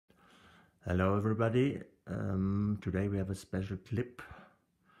Hello everybody, today we have a special clip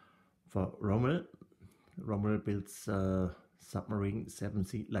for Rommel. Rommel builds a Submarine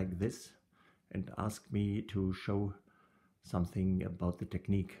 7C like this and asked me to show something about the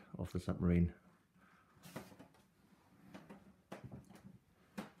technique of the submarine.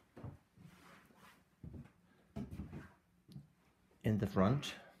 In the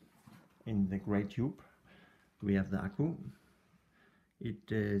front, in the grey tube, we have the accu.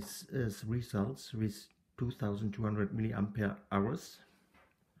 It is 3 cells with 2200 milliampere hours.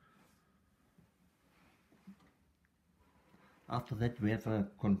 After that we have a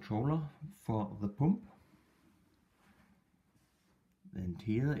controller for the pump, and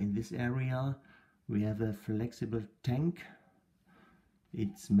here in this area we have a flexible tank.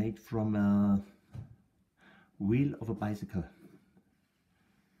 It's made from a wheel of a bicycle.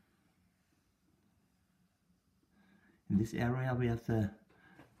 In this area we have the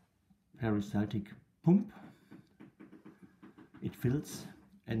peristaltic pump. It fills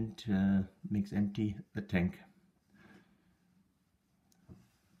and makes empty the tank.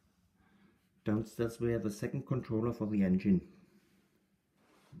 Downstairs we have a second controller for the engine.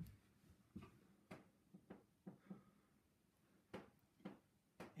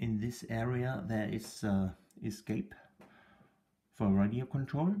 In this area there is escape for radio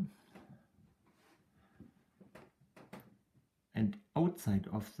control. And outside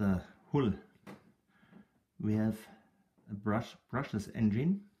of the hull we have a brushless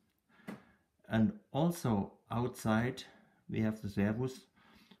engine, and also outside we have the servos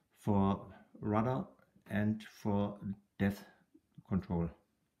for rudder and for depth control.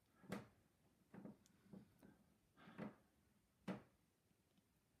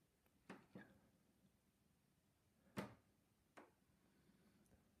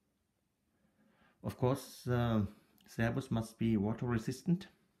 Of course, servos must be water resistant.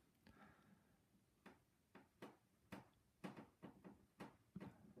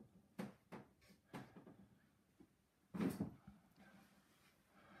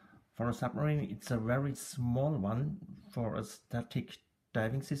 For a submarine it's a very small one for a static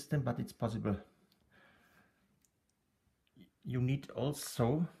diving system, but it's possible. You need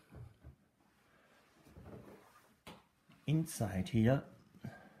also inside here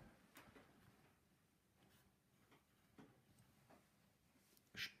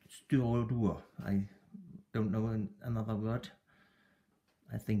styrodur. I don't know another word.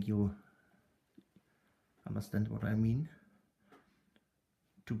 I think you understand what I mean.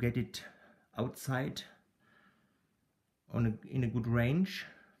 To get it outside in a good range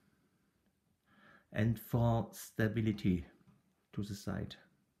and for stability to the side.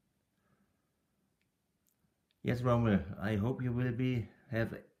 Yes, Rommel, I hope you will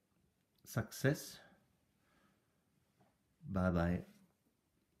have success. Bye bye.